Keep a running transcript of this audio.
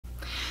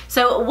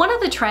So one of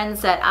the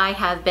trends that I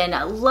have been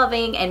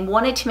loving and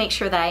wanted to make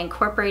sure that I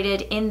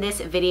incorporated in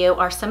this video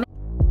are some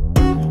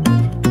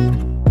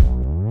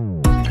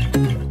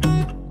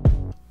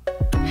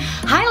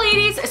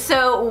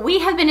So we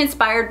have been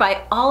inspired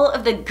by all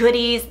of the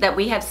goodies that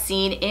we have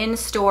seen in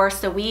store.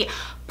 So we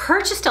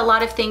purchased a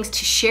lot of things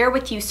to share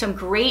with you some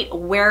great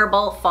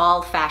wearable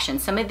fall fashion.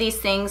 Some of these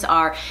things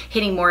are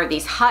hitting more of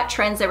these hot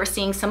trends that we're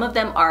seeing. Some of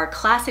them are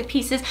classic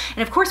pieces.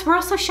 And of course, we're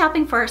also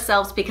shopping for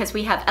ourselves because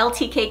we have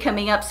LTK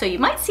coming up. So you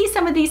might see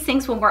some of these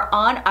things when we're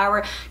on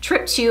our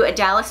trip to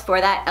Dallas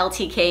for that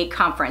LTK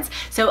conference.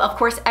 So of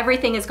course,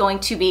 everything is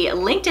going to be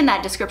linked in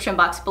that description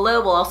box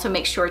below. We'll also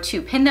make sure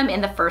to pin them in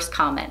the first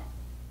comment.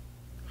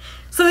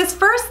 So this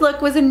first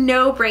look was a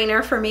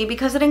no-brainer for me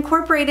because it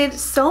incorporated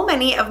so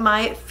many of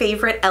my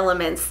favorite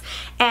elements.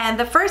 And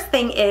the first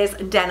thing is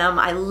denim.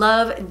 I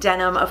love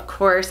denim, of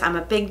course. I'm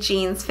a big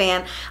jeans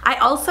fan. I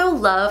also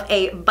love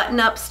a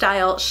button-up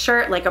style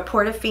shirt, like a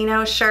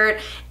Portofino shirt,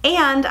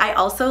 and I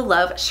also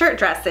love shirt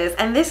dresses.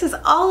 And this is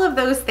all of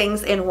those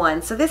things in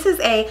one. So this is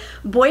a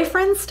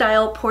boyfriend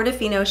style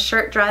Portofino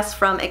shirt dress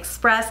from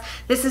Express.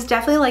 This is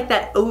definitely like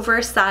that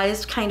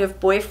oversized kind of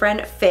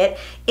boyfriend fit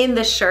in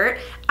the shirt.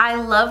 I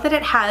love that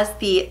it has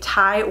the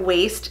tie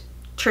waist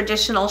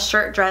traditional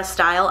shirt dress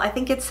style. I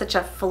think it's such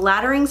a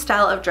flattering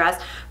style of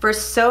dress for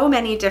so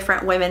many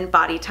different women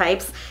body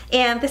types,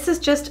 and this is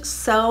just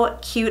so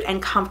cute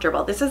and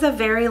comfortable. This is a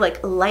very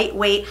like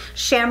lightweight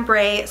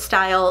chambray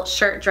style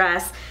shirt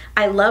dress.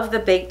 I love the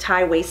big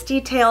tie waist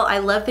detail. I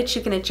love that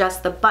you can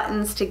adjust the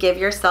buttons to give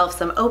yourself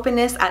some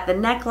openness at the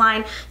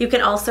neckline. You can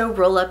also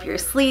roll up your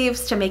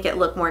sleeves to make it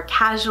look more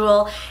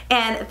casual.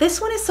 And this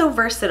one is so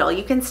versatile.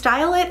 You can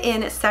style it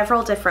in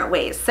several different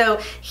ways. So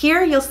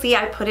here you'll see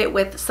I put it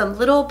with some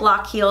little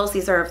block heels.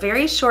 These are a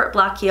very short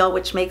block heel,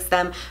 which makes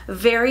them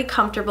very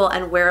comfortable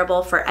and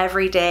wearable for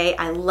every day.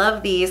 I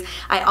love these.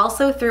 I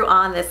also threw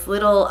on this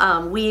little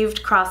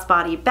weaved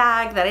crossbody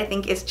bag that I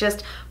think is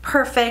just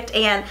perfect,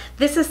 and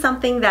this is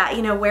something that,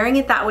 you know, wearing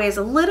it that way is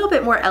a little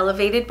bit more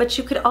elevated, but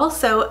you could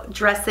also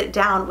dress it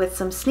down with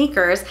some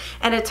sneakers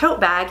and a tote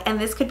bag, and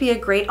this could be a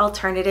great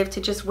alternative to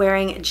just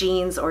wearing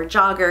jeans or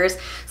joggers.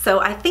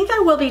 So I think I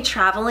will be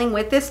traveling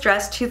with this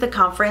dress to the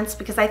conference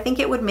because I think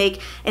it would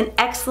make an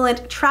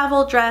excellent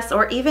travel dress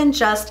or even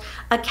just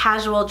a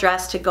casual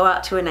dress to go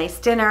out to a nice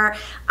dinner.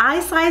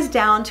 I sized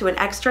down to an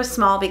extra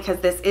small because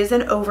this is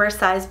an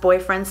oversized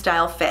boyfriend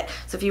style fit.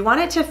 So if you want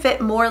it to fit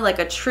more like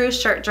a true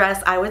shirt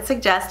dress, I would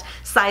suggest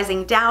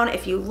sizing down.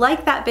 If you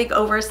like that big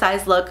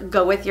oversized look,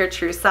 go with your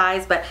true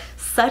size, but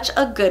such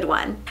a good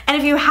one. And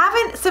if you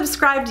haven't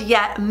subscribed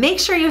yet, make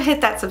sure you hit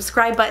that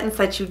subscribe button so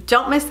that you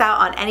don't miss out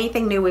on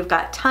anything new. We've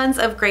got tons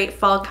of great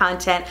fall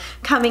content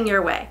coming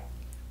your way.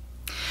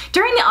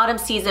 During the autumn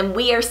season,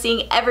 we are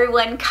seeing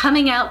everyone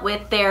coming out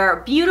with their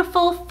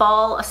beautiful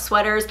fall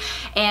sweaters,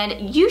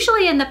 and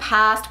usually in the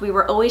past we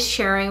were always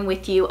sharing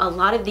with you a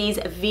lot of these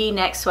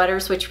V-neck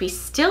sweaters, which we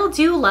still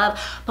do love,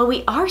 but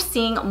we are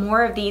seeing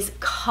more of these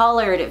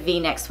collared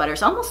V-neck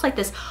sweaters, almost like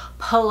this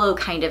polo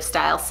kind of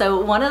style.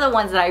 So one of the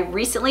ones that I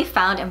recently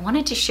found and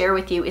wanted to share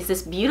with you is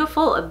this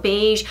beautiful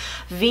beige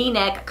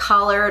V-neck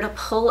collared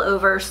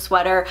pullover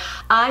sweater.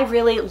 I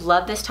really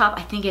love this top.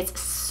 I think it's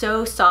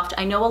so soft.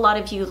 I know a lot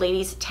of you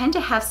ladies tend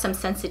to have some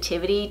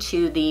sensitivity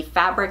to the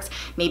fabrics.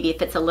 Maybe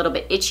if it's a little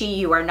bit itchy,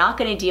 you are not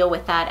going to deal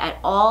with that at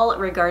all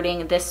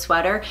regarding this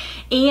sweater.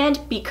 And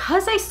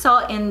because I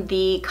saw in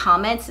the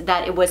comments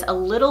that it was a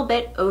little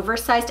bit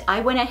oversized,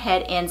 I went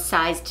ahead and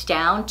sized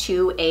down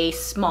to a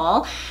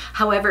small.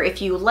 However,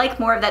 if you like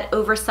more of that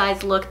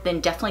oversized look, then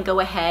definitely go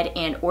ahead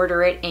and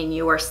order it in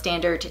your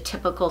standard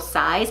typical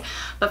size.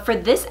 But for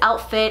this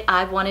outfit,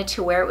 I wanted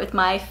to wear it with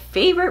my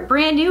favorite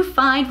brand new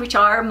find, which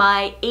are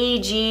my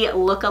AG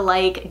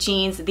look-alike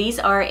jeans. These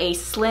are a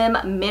slim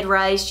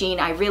mid-rise jean.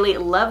 I really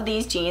love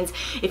these jeans.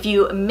 If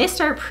you missed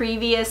our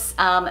previous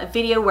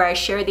video where I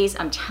share these,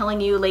 I'm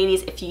telling you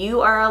ladies, if you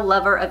are a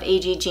lover of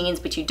AG jeans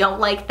but you don't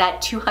like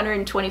that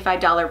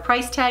 $225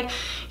 price tag,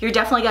 you're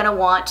definitely gonna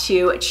want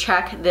to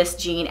check this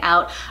jean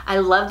out. I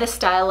love the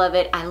style of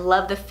it, I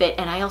love the fit,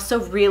 and I also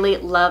really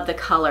love the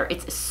color.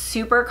 It's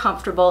super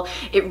comfortable.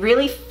 It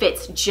really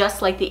fits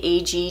just like the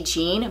AG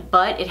jean,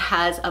 but it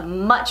has a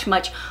much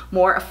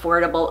more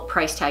affordable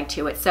price tag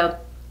to it. So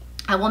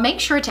I will make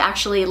sure to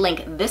actually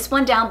link this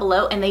one down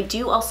below, and they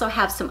do also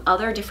have some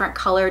other different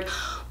colored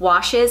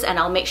washes, and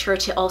I'll make sure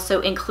to also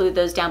include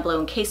those down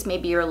below in case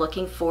maybe you're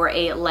looking for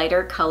a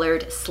lighter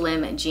colored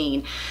slim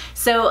jean.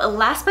 So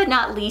last but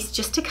not least,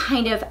 just to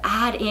kind of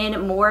add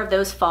in more of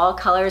those fall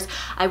colors,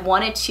 I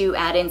wanted to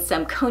add in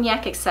some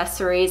cognac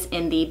accessories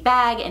in the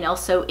bag and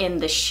also in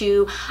the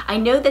shoe. I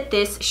know that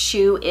this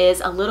shoe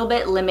is a little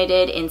bit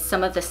limited in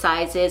some of the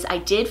sizes. I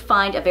did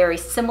find a very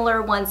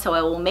similar one, so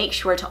I will make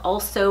sure to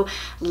also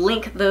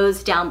link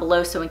those down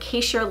below. So in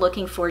case you're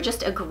looking for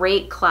just a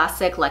great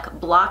classic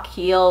like block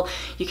heel,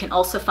 You can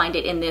also find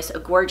it in this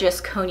gorgeous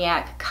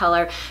cognac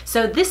color.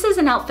 So this is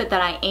an outfit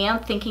that I am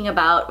thinking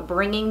about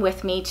bringing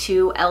with me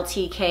to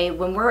LTK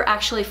when we're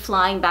actually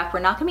flying back. We're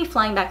not gonna be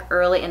flying back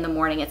early in the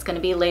morning. It's gonna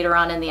be later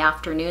on in the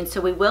afternoon.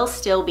 So we will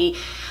still be,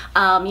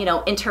 you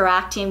know,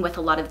 interacting with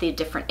a lot of the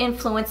different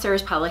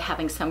influencers, probably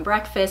having some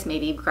breakfast,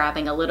 maybe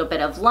grabbing a little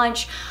bit of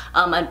lunch,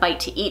 a bite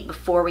to eat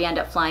before we end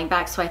up flying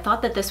back. So I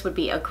thought that this would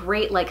be a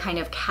great, like, kind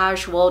of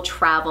casual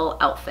travel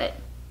outfit.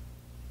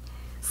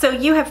 So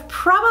you have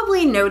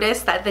probably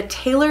noticed that the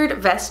tailored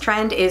vest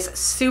trend is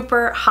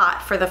super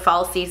hot for the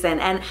fall season,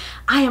 and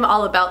I am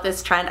all about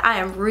this trend. I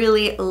am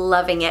really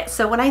loving it.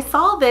 So when I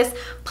saw this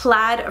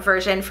plaid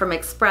version from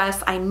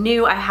Express, I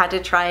knew I had to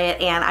try it,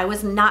 and I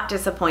was not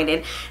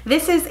disappointed.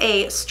 This is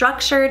a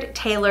structured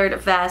tailored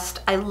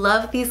vest. I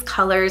love these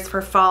colors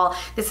for fall.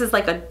 This is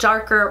like a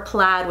darker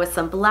plaid with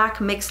some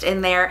black mixed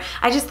in there.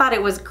 I just thought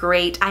it was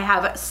great. I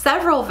have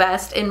several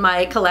vests in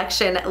my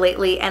collection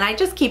lately, and I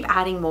just keep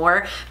adding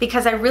more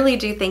because I really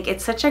do think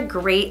it's such a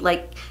great,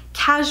 like,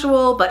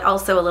 casual but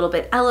also a little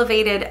bit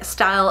elevated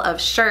style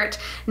of shirt.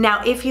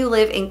 Now, if you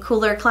live in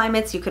cooler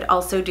climates, you could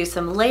also do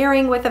some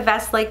layering with a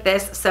vest like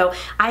this. So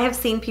I have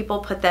seen people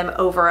put them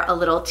over a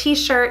little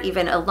t-shirt,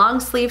 even a long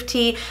sleeve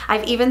tee.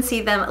 I've even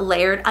seen them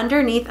layered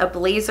underneath a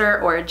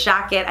blazer or a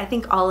jacket. I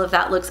think all of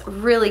that looks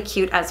really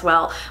cute as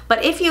well.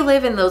 But if you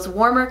live in those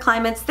warmer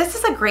climates, this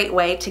is a great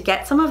way to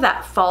get some of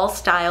that fall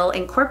style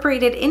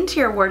incorporated into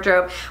your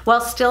wardrobe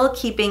while still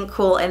keeping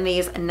cool in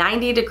these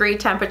 90-degree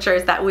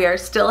temperatures that we are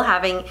still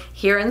having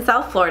here in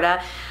South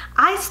Florida.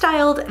 I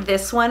styled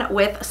this one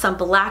with some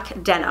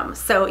black denim.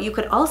 So you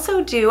could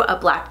also do a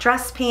black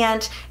dress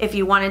pant if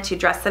you wanted to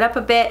dress it up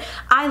a bit.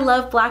 I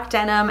love black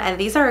denim, and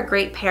these are a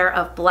great pair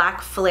of black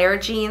flare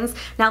jeans.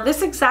 Now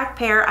this exact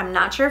pair, I'm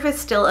not sure if it's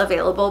still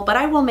available, but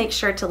I will make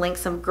sure to link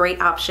some great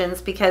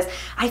options because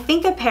I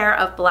think a pair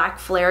of black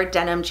flare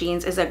denim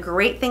jeans is a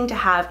great thing to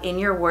have in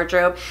your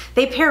wardrobe.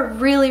 They pair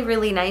really,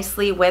 really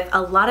nicely with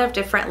a lot of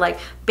different, like,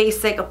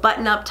 basic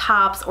button-up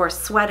tops or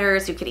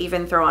sweaters. You could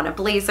even throw on a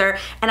blazer,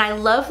 and I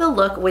love the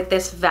look with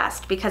this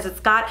vest because it's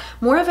got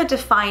more of a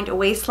defined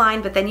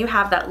waistline, but then you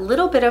have that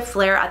little bit of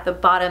flare at the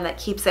bottom that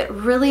keeps it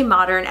really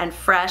modern and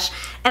fresh.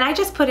 And I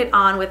just put it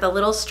on with a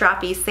little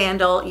strappy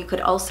sandal. You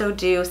could also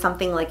do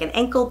something like an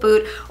ankle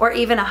boot or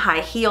even a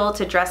high heel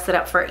to dress it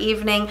up for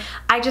evening.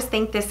 I just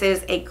think this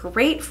is a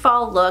great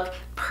fall look,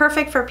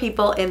 perfect for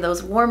people in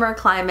those warmer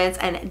climates,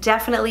 and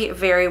definitely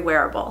very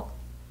wearable.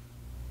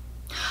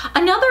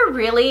 Another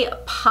really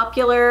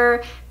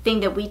popular thing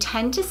that we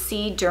tend to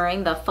see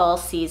during the fall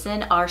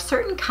season are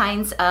certain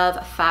kinds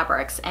of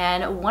fabrics,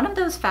 and one of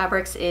those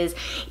fabrics is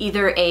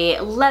either a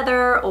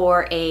leather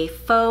or a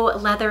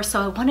faux leather.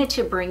 So I wanted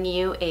to bring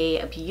you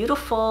a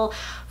beautiful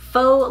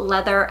faux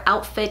leather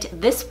outfit.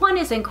 This one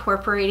is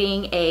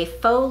incorporating a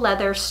faux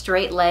leather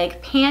straight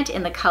leg pant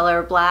in the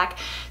color black.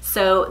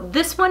 So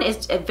this one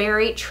is a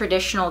very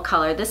traditional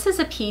color. This is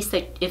a piece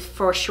that is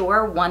for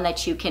sure one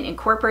that you can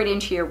incorporate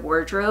into your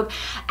wardrobe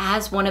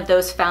as one of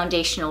those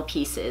foundational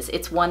pieces.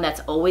 It's one that's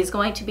always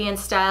going to be in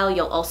style.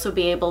 You'll also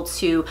be able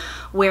to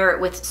wear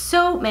it with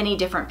so many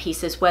different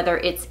pieces, whether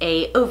it's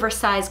a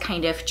oversized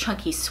kind of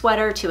chunky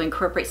sweater to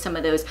incorporate some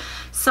of those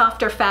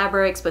softer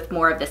fabrics with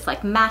more of this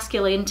like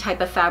masculine type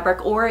of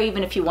fabric, or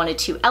even if you wanted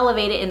to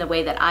elevate it in the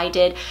way that I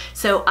did.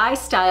 So I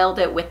styled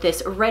it with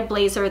this red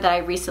blazer that I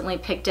recently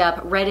picked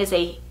up. Red is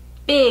a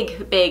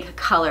big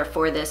color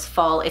for this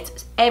fall.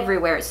 It's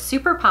everywhere. It's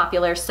super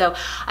popular. So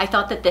I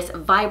thought that this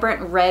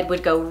vibrant red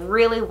would go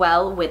really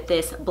well with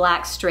this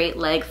black straight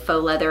leg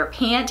faux leather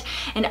pant.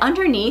 And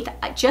underneath,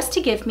 just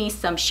to give me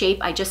some shape,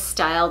 I just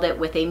styled it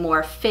with a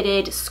more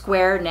fitted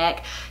square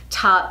neck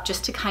top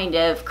just to kind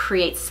of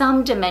create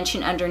some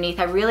dimension underneath.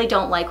 I really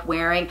don't like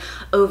wearing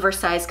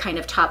oversized kind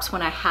of tops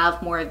when I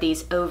have more of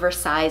these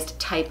oversized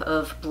type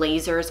of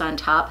blazers on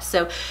top.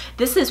 So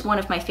this is one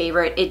of my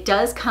favorite. It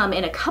does come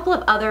in a couple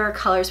of other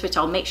colors, which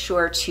I'll make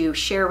sure to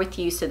share with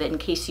you so that in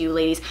case you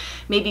ladies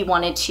maybe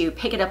wanted to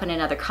pick it up in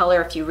another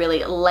color if you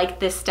really like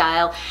this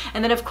style.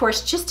 And then of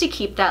course, just to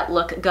keep that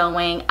look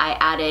going, I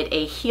added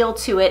a heel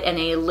to it and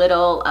a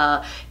little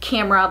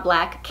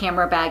black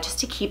camera bag just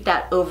to keep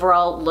that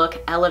overall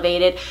look elevated.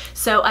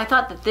 So I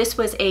thought that this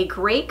was a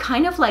great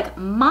kind of like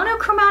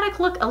monochromatic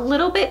look a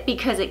little bit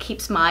because it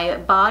keeps my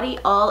body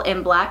all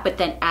in black, but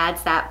then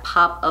adds that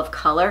pop of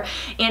color.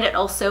 And it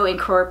also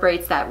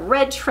incorporates that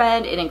red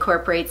trend. It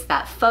incorporates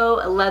that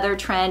faux leather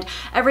trend,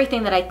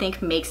 everything that I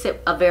think makes it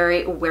a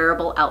very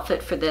wearable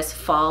outfit for this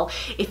fall.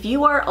 If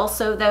you are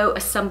also though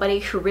somebody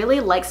who really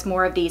likes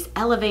more of these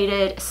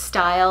elevated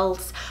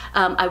styles,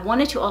 I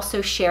wanted to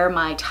also share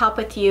my top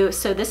with you.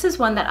 So this is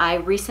one that I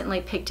recently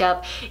picked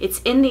up.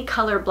 It's in the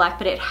color black,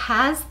 but it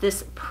has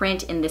this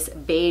print in this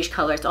beige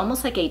color. It's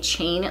almost like a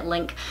chain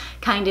link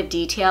kind of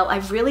detail.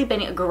 I've really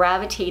been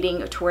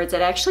gravitating towards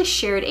it. I actually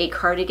shared a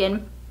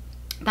cardigan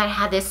that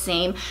had this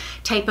same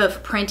type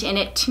of print in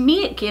it. To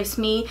me, it gives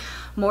me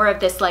more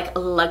of this like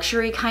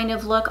luxury kind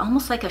of look,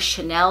 almost like a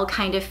Chanel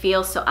kind of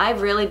feel. So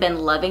I've really been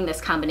loving this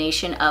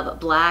combination of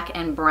black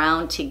and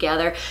brown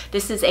together.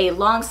 This is a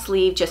long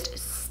sleeve, just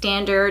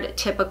standard,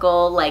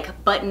 typical,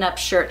 like button-up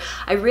shirt.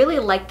 I really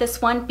like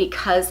this one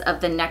because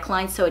of the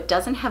neckline, so it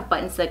doesn't have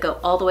buttons that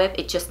go all the way up.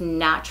 It just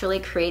naturally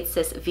creates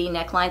this V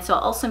neckline. So I'll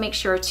also make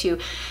sure to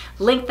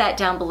link that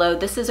down below.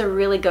 This is a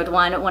really good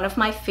one of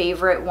my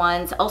favorite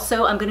ones.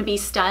 Also, I'm gonna be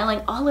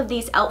styling all of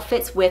these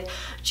outfits with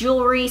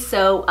jewelry,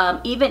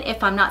 so even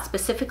if I'm not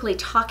specifically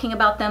talking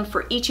about them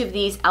for each of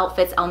these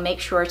outfits, I'll make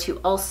sure to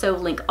also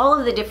link all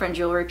of the different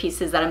jewelry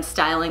pieces that I'm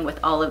styling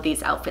with all of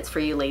these outfits for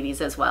you ladies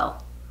as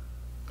well.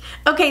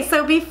 Okay,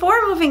 so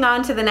before moving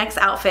on to the next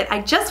outfit,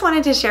 I just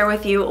wanted to share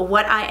with you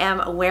what I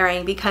am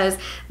wearing because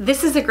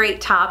this is a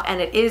great top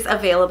and it is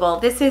available.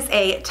 This is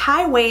a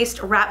tie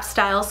waist wrap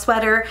style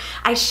sweater.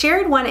 I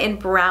shared one in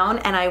brown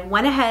and I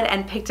went ahead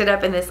and picked it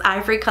up in this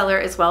ivory color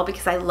as well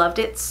because I loved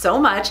it so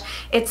much.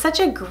 It's such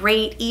a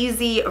great,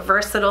 easy,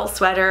 versatile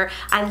sweater.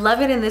 I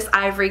love it in this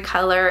ivory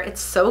color.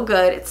 It's so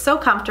good, it's so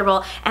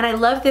comfortable, and I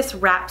love this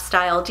wrap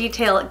style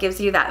detail. It gives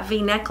you that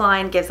V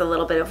neckline, gives a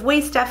little bit of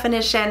waist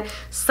definition.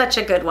 Such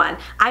a good one.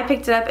 I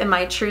picked it up in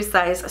my true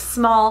size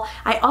small.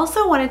 I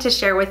also wanted to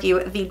share with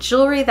you the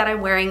jewelry that I'm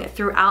wearing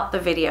throughout the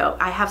video.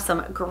 I have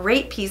some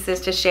great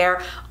pieces to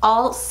share,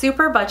 all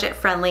super budget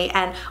friendly,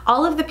 and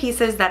all of the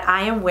pieces that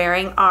I am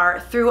wearing are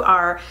through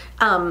our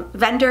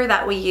vendor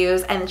that we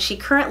use, and she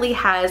currently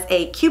has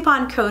a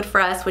coupon code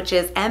for us, which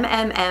is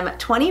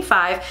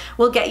MMM25.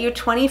 Will get you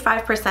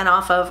 25%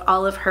 off of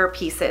all of her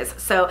pieces.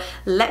 So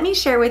let me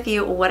share with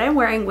you what I'm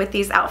wearing with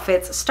these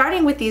outfits,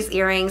 starting with these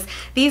earrings.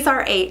 These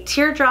are a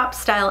teardrop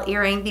style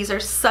earring. These are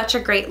such a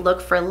great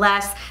look for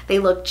less. They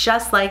look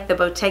just like the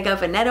Bottega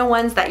Veneta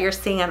ones that you're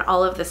seeing on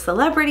all of the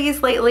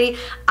celebrities lately.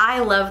 I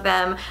love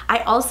them. I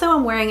also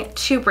am wearing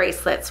two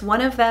bracelets. One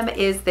of them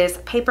is this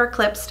paper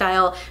clip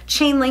style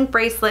chain link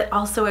bracelet,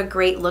 also a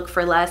great look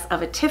for less,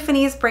 of a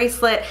Tiffany's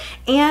bracelet,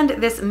 and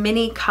this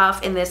mini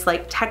cuff in this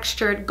like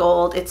textured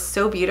gold. It's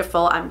so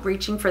beautiful. I'm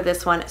reaching for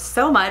this one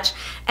so much,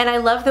 and I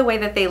love the way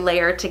that they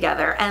layer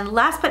together. And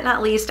last but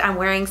not least, I'm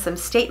wearing some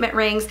statement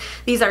rings.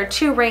 These are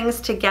two rings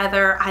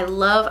together. I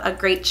love a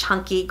great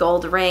chunky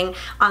gold ring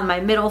on my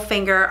middle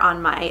finger,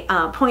 on my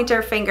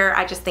pointer finger.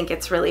 I just think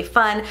it's really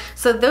fun.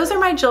 So those are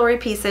my jewelry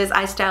pieces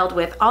I styled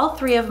with all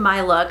three of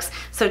my looks.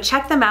 So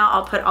check them out.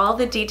 I'll put all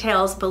the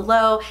details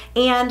below,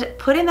 and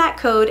put in that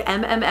code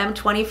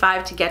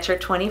MMM25 to get your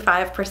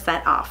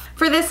 25% off.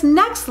 For this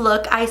next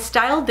look, I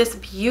styled this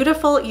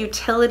beautiful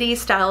utility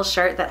style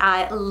shirt that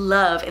I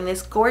love in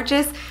this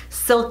gorgeous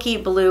silky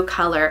blue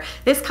color.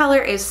 This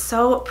color is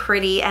so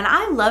pretty, and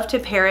I love to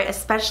pair it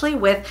especially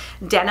with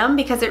denim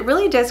because it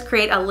really does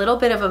create a little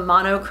bit of a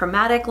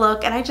monochromatic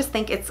look, and I just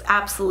think it's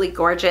absolutely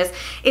gorgeous.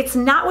 It's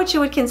not what you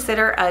would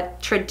consider a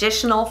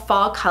traditional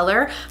fall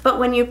color, but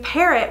when you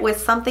pair it with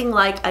something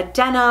like a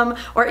denim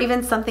or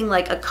even something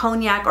like a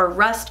cognac or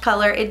rust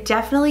color, it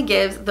definitely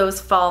gives those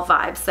fall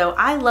vibes. So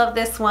I love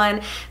this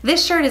one.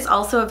 This shirt is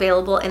also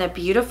available in a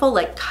beautiful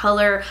like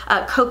color,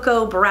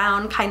 cocoa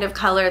brown kind of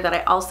color that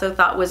I also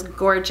thought was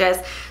gorgeous.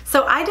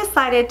 So I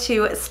decided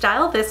to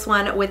style this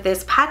one with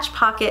this patch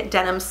pocket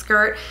denim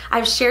skirt.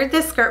 I've shared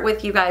this skirt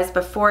with you guys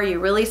before. You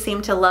really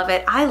seem to love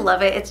it. I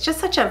love it. It's just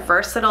such a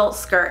versatile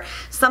skirt.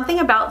 Something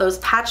about those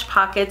patch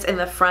pockets in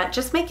the front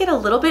just make it a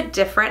little bit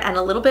different and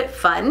a little bit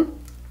fun.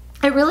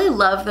 I really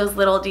love those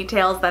little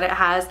details that it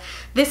has.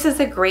 This is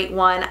a great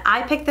one.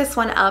 I picked this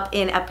one up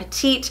in a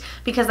petite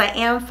because I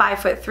am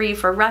 5'3"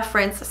 for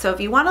reference. So if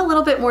you want a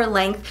little bit more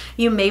length,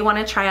 you may want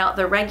to try out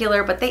the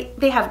regular, but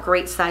they have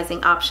great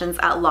sizing options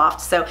at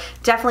Loft. So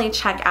definitely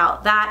check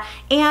out that.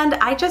 And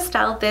I just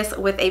styled this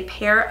with a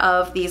pair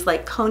of these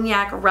like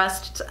cognac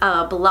rust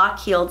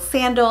block-heeled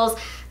sandals.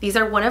 These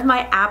are one of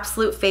my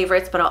absolute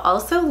favorites, but I'll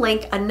also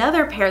link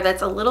another pair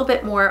that's a little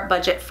bit more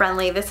budget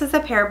friendly. This is a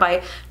pair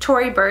by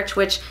Tory Burch,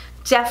 which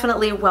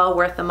definitely well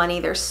worth the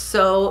money. They're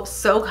so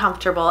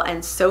comfortable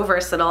and so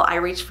versatile. I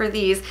reach for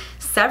these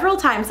several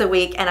times a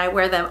week and I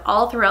wear them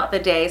all throughout the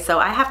day, so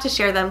I have to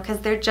share them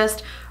because they're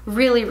just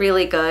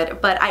really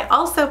good. But I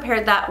also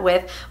paired that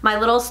with my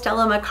little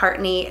Stella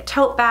McCartney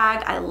tote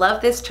bag. I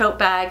love this tote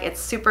bag.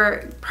 It's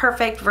super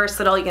perfect,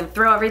 versatile. You can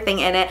throw everything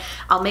in it.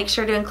 I'll make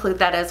sure to include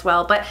that as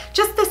well. But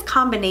just this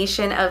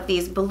combination of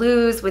these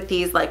blues with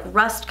these like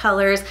rust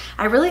colors,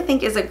 I really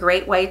think is a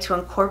great way to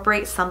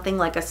incorporate something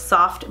like a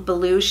soft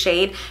blue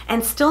shade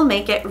and still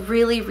make it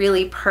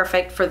really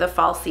perfect for the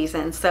fall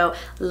season. So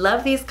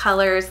love these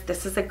colors.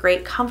 This is a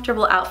great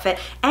comfortable outfit,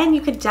 and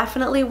you could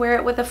definitely wear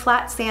it with a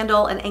flat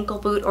sandal, an ankle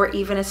boot, or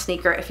even a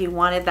sneaker if you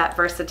wanted that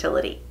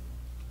versatility.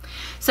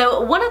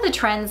 So one of the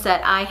trends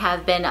that I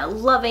have been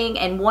loving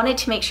and wanted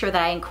to make sure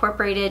that I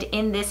incorporated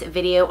in this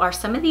video are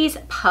some of these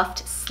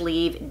puffed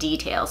sleeve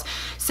details.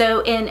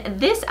 So in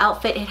this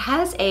outfit, it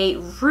has a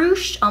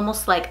ruched,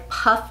 almost like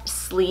puffed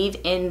sleeve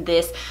in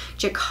this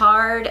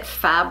jacquard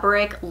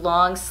fabric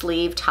long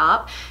sleeve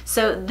top.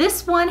 So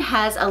this one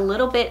has a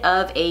little bit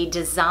of a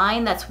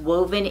design that's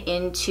woven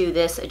into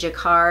this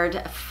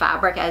jacquard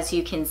fabric, as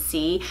you can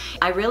see.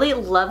 I really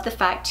love the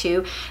fact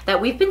too that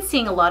we've been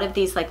seeing a lot of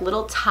these like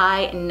little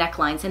tie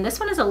necklines. necklines, and this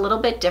one is a little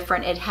bit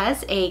different. It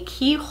has a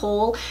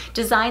keyhole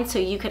design, so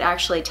you could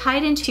actually tie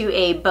it into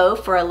a bow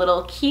for a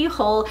little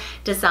keyhole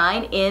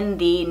design in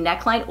the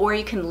neckline, or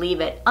you can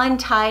leave it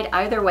untied.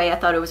 Either way, I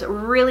thought it was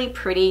really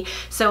pretty.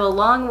 So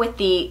along with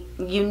the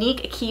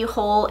unique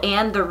keyhole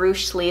and the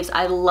ruche sleeves,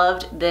 I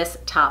loved this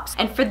top.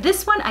 And for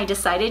this one, I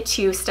decided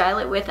to style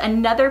it with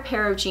another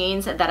pair of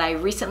jeans that I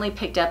recently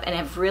picked up and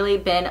have really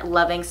been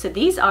loving. So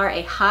these are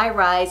a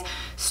high-rise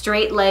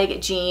straight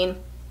leg jean.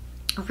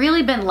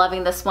 Really been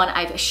loving this one.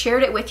 I've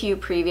shared it with you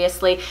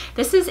previously.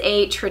 This is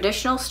a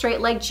traditional straight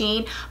leg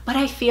jean, but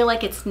I feel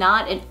like it's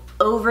not an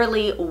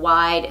overly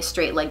wide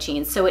straight leg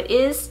jeans. So it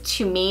is,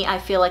 to me, I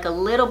feel like a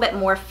little bit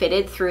more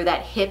fitted through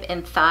that hip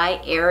and thigh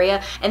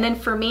area. And then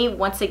for me,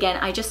 once again,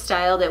 I just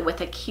styled it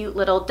with a cute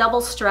little double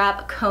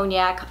strap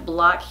cognac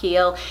block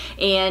heel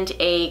and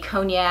a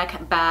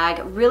cognac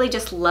bag. Really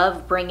just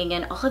love bringing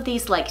in all of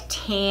these like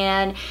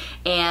tan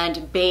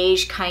and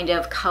beige kind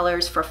of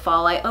colors for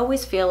fall. I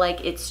always feel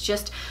like it's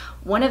just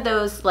one of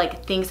those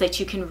like things that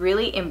you can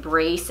really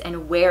embrace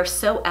and wear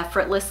so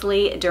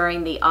effortlessly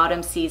during the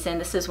autumn season.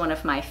 This is one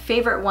of my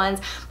favorite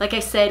ones. Like I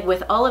said,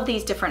 with all of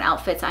these different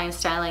outfits, I am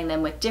styling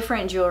them with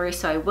different jewelry,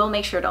 so I will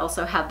make sure to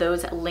also have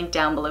those linked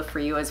down below for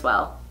you as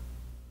well.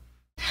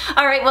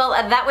 All right, well,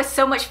 that was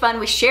so much fun.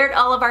 We shared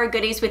all of our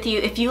goodies with you.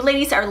 If you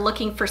ladies are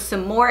looking for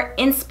some more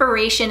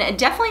inspiration,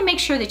 definitely make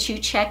sure that you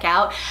check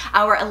out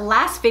our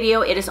last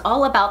video. It is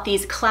all about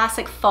these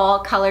classic fall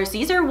colors.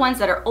 These are ones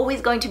that are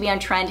always going to be on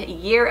trend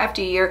year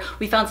after year.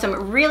 We found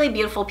some really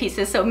beautiful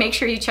pieces, so make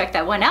sure you check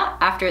that one out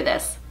after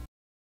this.